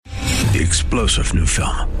The explosive new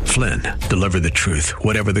film, Flynn, deliver the truth,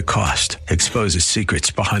 whatever the cost, exposes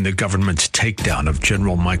secrets behind the government's takedown of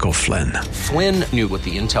General Michael Flynn. Flynn knew what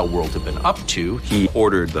the intel world had been up to. He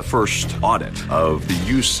ordered the first audit of the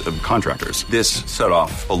use of contractors. This set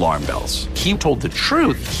off alarm bells. He told the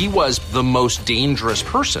truth. He was the most dangerous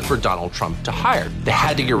person for Donald Trump to hire. They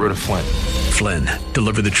had to get rid of Flynn. Flynn,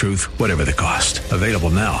 deliver the truth, whatever the cost. Available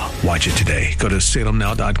now. Watch it today. Go to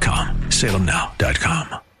salemnow.com.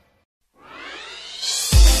 salemnow.com.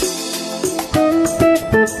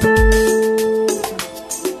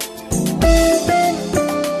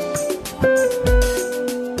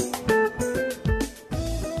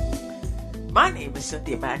 My name is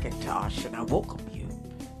Cynthia McIntosh, and I welcome you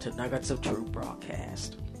to Nuggets of Truth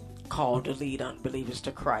broadcast, called to lead unbelievers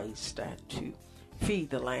to Christ and to feed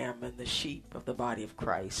the lamb and the sheep of the body of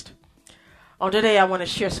Christ. On today, I want to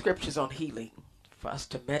share scriptures on healing for us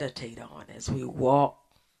to meditate on as we walk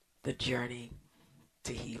the journey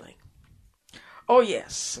to healing. Oh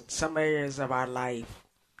yes, in some areas of our life,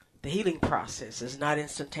 the healing process is not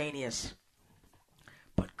instantaneous,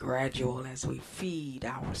 but gradual as we feed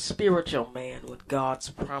our spiritual man with God's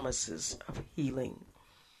promises of healing.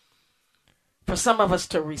 For some of us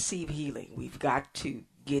to receive healing, we've got to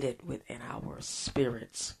get it within our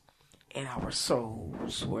spirits, in our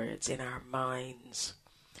souls, where it's in our minds,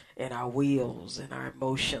 in our wills, in our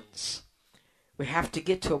emotions. We have to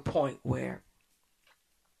get to a point where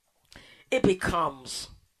it becomes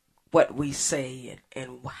what we say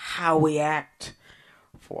and how we act.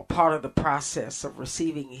 For part of the process of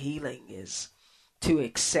receiving healing is to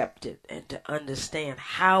accept it and to understand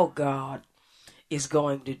how God is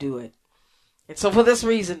going to do it. And so for this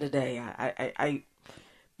reason today, I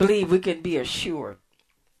believe we can be assured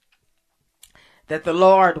that the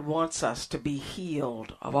Lord wants us to be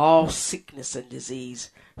healed of all sickness and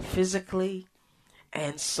disease, physically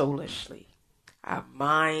and soulishly. Our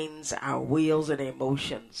minds, our wills, and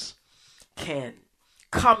emotions can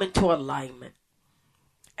come into alignment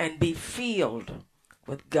and be filled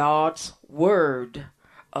with God's word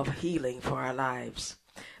of healing for our lives.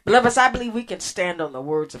 Beloveds, I believe we can stand on the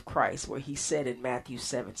words of Christ where he said in Matthew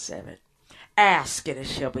 7:7, "Ask and it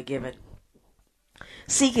shall be given.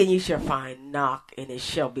 Seek and you shall find. Knock and it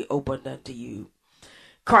shall be opened unto you."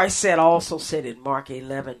 Christ also said in Mark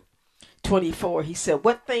 11:24, he said,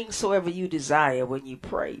 "What things soever you desire when you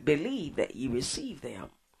pray, believe that ye receive them,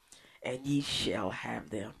 and ye shall have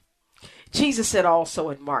them." Jesus said also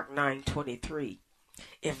in Mark 9:23,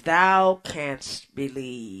 "If thou canst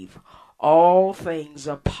believe, all things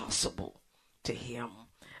are possible to him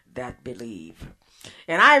that believe."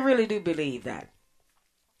 And I really do believe that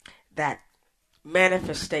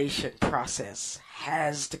manifestation process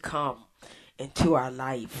has to come into our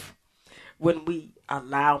life when we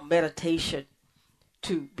allow meditation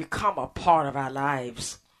to become a part of our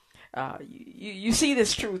lives. You see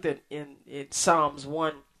this truth in Psalms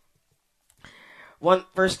 1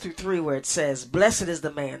 verse 2-3, where it says, "Blessed is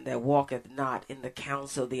the man that walketh not in the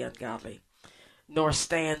counsel of the ungodly, nor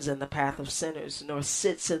stands in the path of sinners, nor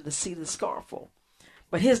sits in the seat of the scornful.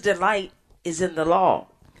 But his delight is in the law,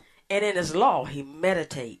 and in his law he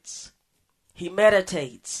meditates. He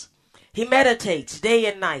meditates day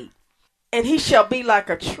and night. And he shall be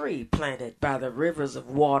like a tree planted by the rivers of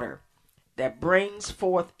water, that brings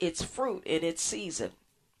forth its fruit in its season,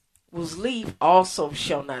 whose leaf also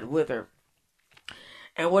shall not wither,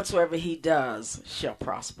 and whatsoever he does shall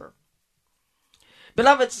prosper."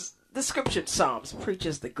 Beloveds, the scripture in Psalms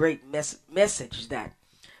preaches the great message that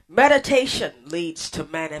meditation leads to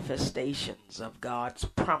manifestations of God's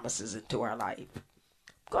promises into our life.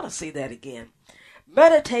 I'm going to say that again.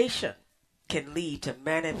 Meditation can lead to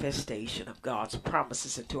manifestation of God's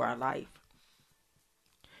promises into our life.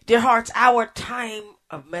 Dear hearts, our time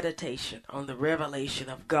of meditation on the revelation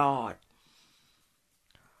of God,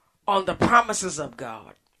 on the promises of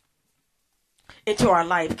God into our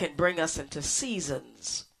life, can bring us into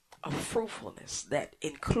seasons of fruitfulness that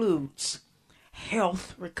includes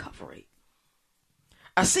health recovery.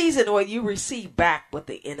 A season where you receive back what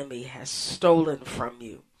the enemy has stolen from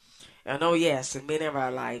you. And oh yes, in many of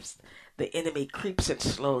our lives, the enemy creeps in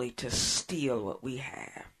slowly to steal what we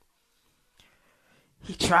have.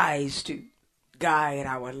 He tries to guide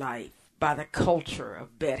our life by the culture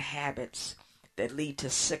of bad habits that lead to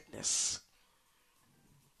sickness.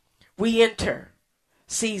 We enter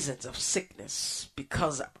seasons of sickness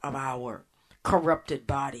because of our corrupted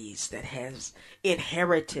bodies that has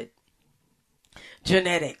inherited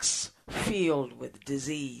genetics filled with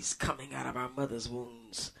disease coming out of our mother's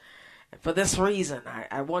wombs. And for this reason,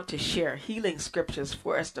 I want to share healing scriptures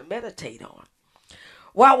for us to meditate on.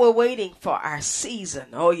 While we're waiting for our season,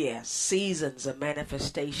 oh yes, seasons of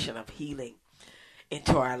manifestation of healing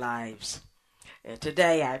into our lives. And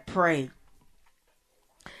today I pray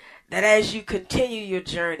that as you continue your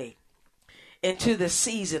journey into the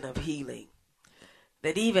season of healing,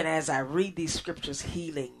 that even as I read these scriptures,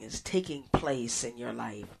 healing is taking place in your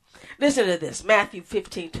life. Listen to this. Matthew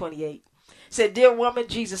 15:28 said, "Dear woman,"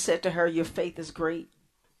 Jesus said to her, "your faith is great.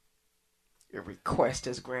 Your request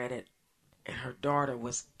is granted." And her daughter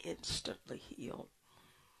was instantly healed.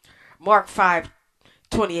 Mark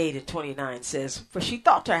 5:28 and 29 says, "For she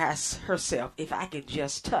thought to herself, if I can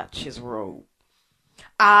just touch his robe,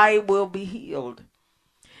 I will be healed."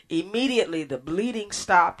 Immediately the bleeding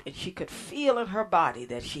stopped, and she could feel in her body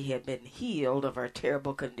that she had been healed of her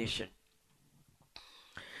terrible condition.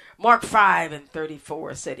 Mark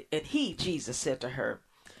 5:34 said, "And he," Jesus, said to her,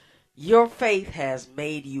 "Your faith has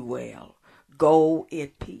made you well. Go in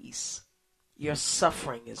peace. Your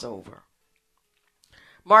suffering is over."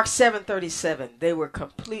 Mark 7:37, they were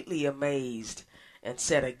completely amazed and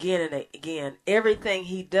said again and again, "Everything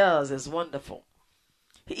he does is wonderful.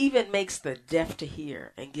 He even makes the deaf to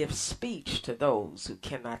hear and gives speech to those who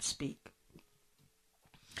cannot speak."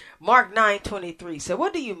 Mark 9:23 said,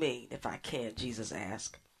 "What do you mean, if I can?" Jesus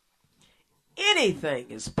asked.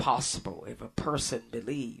 "Anything is possible if a person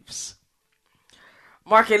believes."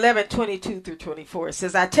 Mark 11:22 through 24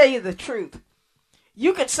 says, "I tell you the truth.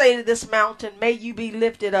 You can say to this mountain, 'May you be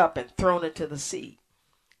lifted up and thrown into the sea,'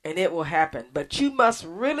 and it will happen. But you must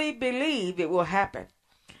really believe it will happen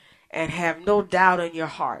and have no doubt in your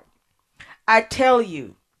heart. I tell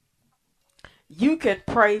you, you can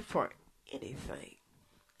pray for anything.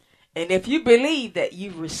 And if you believe that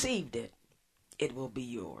you've received it, it will be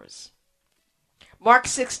yours." Mark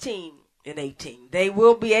 16:18, they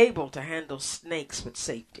will be able to handle snakes with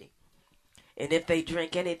safety. And if they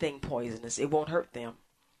drink anything poisonous, it won't hurt them.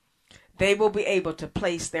 They will be able to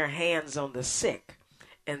place their hands on the sick,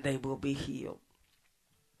 and they will be healed.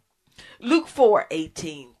 Luke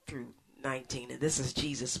 4:18 through 19, and this is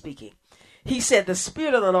Jesus speaking. He said, "The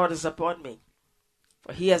Spirit of the Lord is upon me,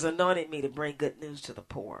 for he has anointed me to bring good news to the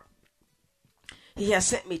poor. He has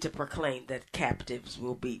sent me to proclaim that captives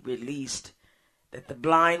will be released, that the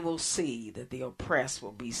blind will see, that the oppressed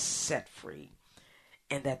will be set free,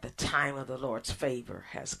 and that the time of the Lord's favor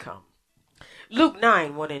has come." Luke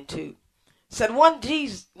 9:1 and 2 said, one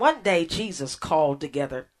day Jesus called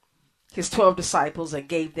together his 12 disciples and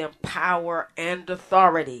gave them power and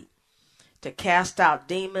authority to cast out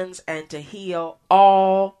demons and to heal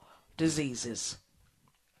all diseases.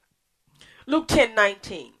 Luke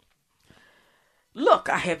 10:19, "Look,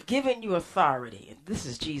 I have given you authority," and this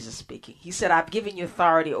is Jesus speaking. He said, "I've given you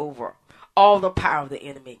authority over all the power of the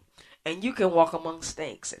enemy, and you can walk among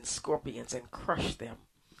snakes and scorpions and crush them.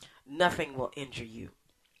 Nothing will injure you."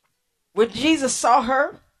 When Jesus saw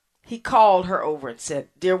her, he called her over and said,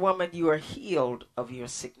 "Dear woman, you are healed of your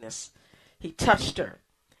sickness." He touched her,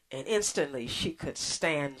 and instantly she could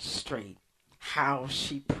stand straight. How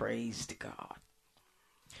she praised God.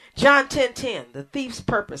 John 10:10, "The thief's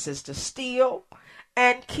purpose is to steal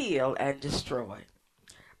and kill and destroy.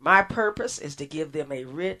 My purpose is to give them a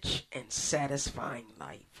rich and satisfying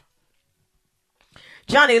life."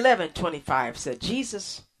 John 11:25 said,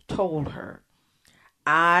 Jesus told her,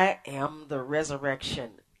 "I am the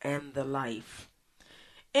resurrection and the life.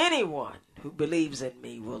 Anyone who believes in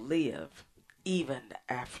me will live even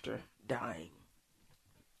after dying."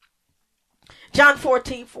 John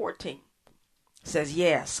 14:14 says,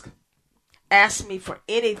 "Yes, ask me for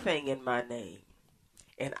anything in my name,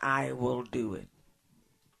 and I will do it."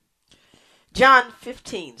 John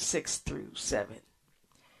 15:6 through 7.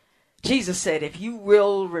 Jesus said, "If you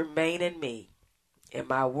will remain in me, and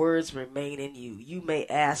my words remain in you, you may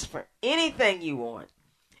ask for anything you want,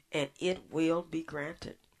 and it will be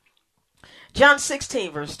granted." John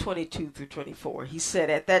 16:22 through 24. He said,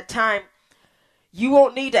 "At that time, you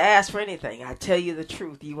won't need to ask for anything. I tell you the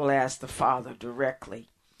truth, you will ask the Father directly,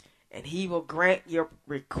 and he will grant your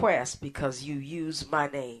request because you use my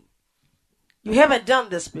name. You haven't done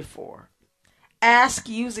this before. Ask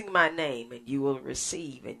using my name, and you will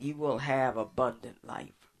receive, and you will have abundant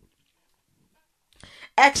life."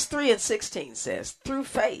 Acts 3:16 says, "Through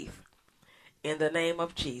faith in the name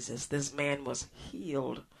of Jesus, this man was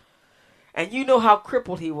healed." And you know how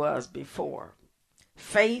crippled he was before.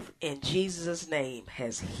 Faith in Jesus' name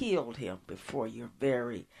has healed him before your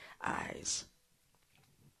very eyes.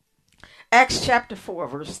 Acts chapter 4,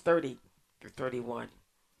 verse 30 through 31.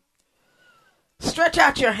 "Stretch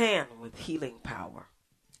out your hand with healing power.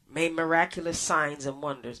 May miraculous signs and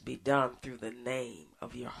wonders be done through the name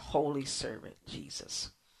of your holy servant,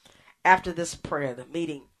 Jesus." After this prayer, the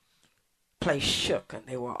meeting place shook, and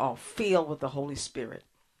they were all filled with the Holy Spirit.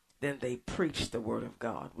 Then they preached the word of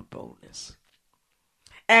God with boldness.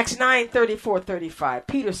 Acts 9:34-35.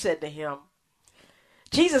 Peter said to him,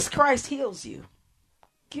 Jesus Christ heals you.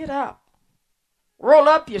 Get up. Roll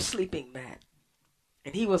up your sleeping mat.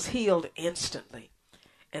 And he was healed instantly.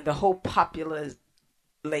 And the whole population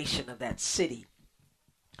of that city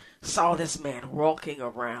saw this man walking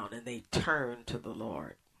around, and they turned to the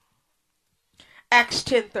Lord. Acts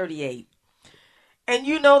 10:38. And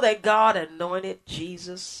you know that God anointed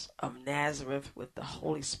Jesus of Nazareth with the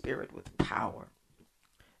Holy Spirit with power.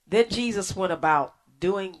 Then Jesus went about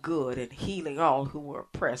doing good and healing all who were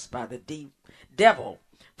oppressed by the devil,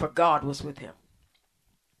 for God was with him.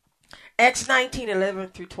 Acts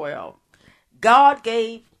 19:11-12. God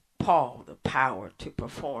gave Paul the power to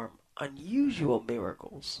perform unusual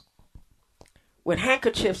miracles. When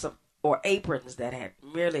handkerchiefs or aprons that had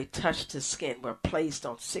merely touched his skin were placed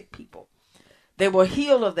on sick people, they were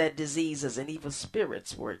healed of their diseases, and evil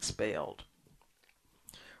spirits were expelled.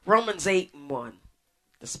 Romans 8:1.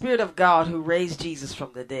 The Spirit of God who raised Jesus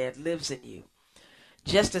from the dead lives in you.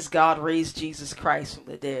 Just as God raised Jesus Christ from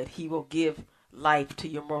the dead, he will give life to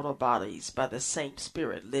your mortal bodies by the same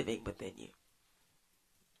Spirit living within you.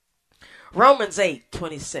 Romans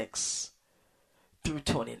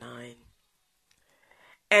 8:26-29.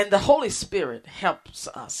 And the Holy Spirit helps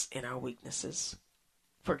us in our weaknesses.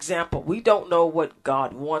 For example, we don't know what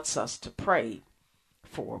God wants us to pray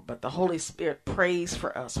for, but the Holy Spirit prays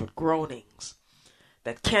for us with groanings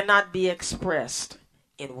that cannot be expressed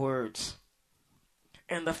in words.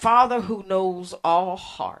 And the Father who knows all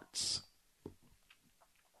hearts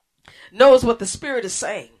knows what the Spirit is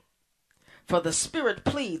saying, for the Spirit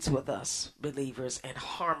pleads with us, believers, in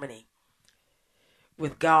harmony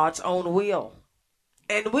with God's own will.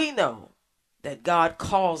 And we know that God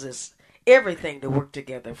causes everything to work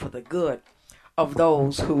together for the good of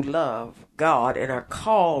those who love God and are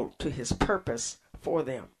called to his purpose for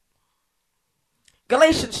them.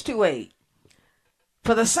 Galatians 2:8.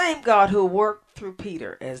 For the same God who worked through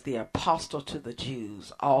Peter as the apostle to the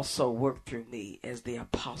Jews also worked through me as the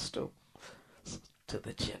apostle to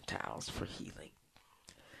the Gentiles for healing.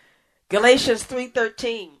 Galatians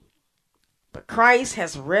 3:13. But Christ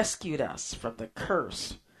has rescued us from the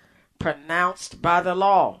curse pronounced by the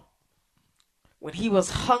law. When he was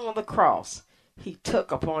hung on the cross, he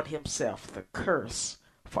took upon himself the curse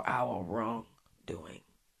for our wrongdoing.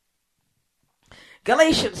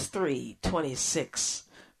 Galatians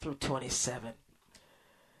 3:26-27.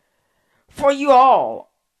 For you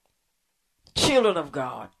all, children of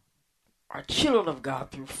God, are children of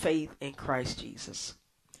God through faith in Christ Jesus.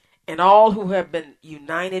 And all who have been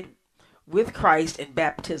united with Christ in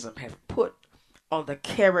baptism have put on the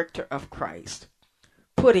character of Christ,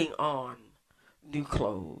 putting on new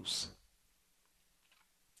clothes.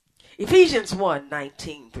 Ephesians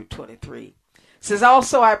 1:19-23 says,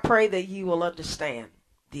 also I pray that you will understand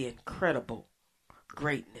the incredible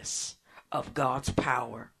greatness of God's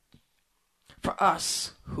power for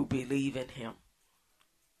us who believe in him.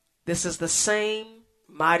 This is the same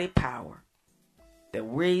mighty power that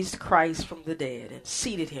raised Christ from the dead and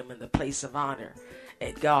seated him in the place of honor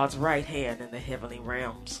at God's right hand in the heavenly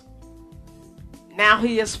realms. Now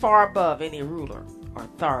he is far above any ruler or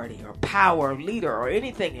authority or power or leader or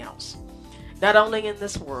anything else, not only in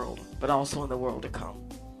this world, but also in the world to come.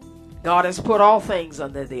 God has put all things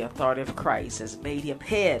under the authority of Christ, has made him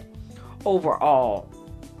head over all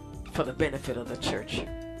for the benefit of the church.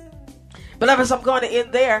 Beloveds, I'm going to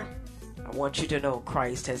end there. I want you to know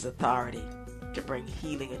Christ has authority to bring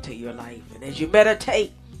healing into your life. And as you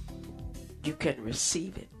meditate, you can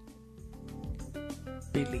receive it.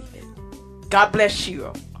 Believe it. God bless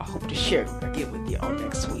you. I hope to share again with you on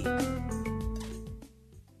next week.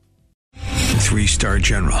 3-star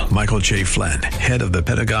General Michael J. Flynn, head of the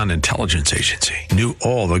Pentagon Intelligence Agency, knew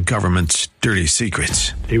all the government's dirty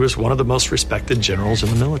secrets. He was one of the most respected generals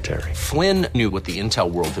in the military. Flynn knew what the intel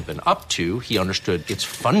world had been up to. He understood its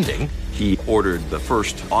funding. He ordered the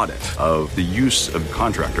first audit of the use of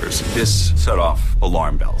contractors. This set off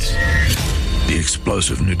alarm bells. The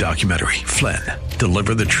explosive new documentary, Flynn,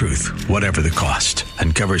 Deliver the Truth, Whatever the Cost,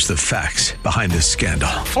 uncovers the facts behind this scandal.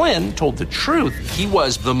 Flynn told the truth. He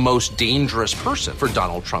was the most dangerous person for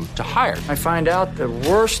Donald Trump to hire. I find out the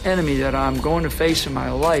worst enemy that I'm going to face in my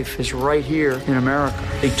life is right here in America.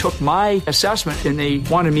 They took my assessment and they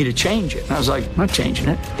wanted me to change it. And I was like, I'm not changing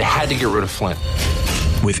it. They had to get rid of Flynn.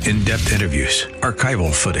 With in-depth interviews,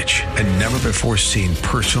 archival footage, and never-before-seen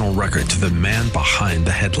personal records of the man behind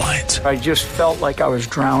the headlines. I just felt like I was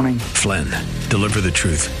drowning. Flynn, deliver the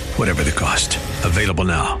truth, whatever the cost. Available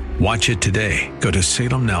now. Watch it today. Go to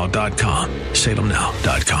salemnow.com.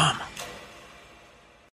 salemnow.com.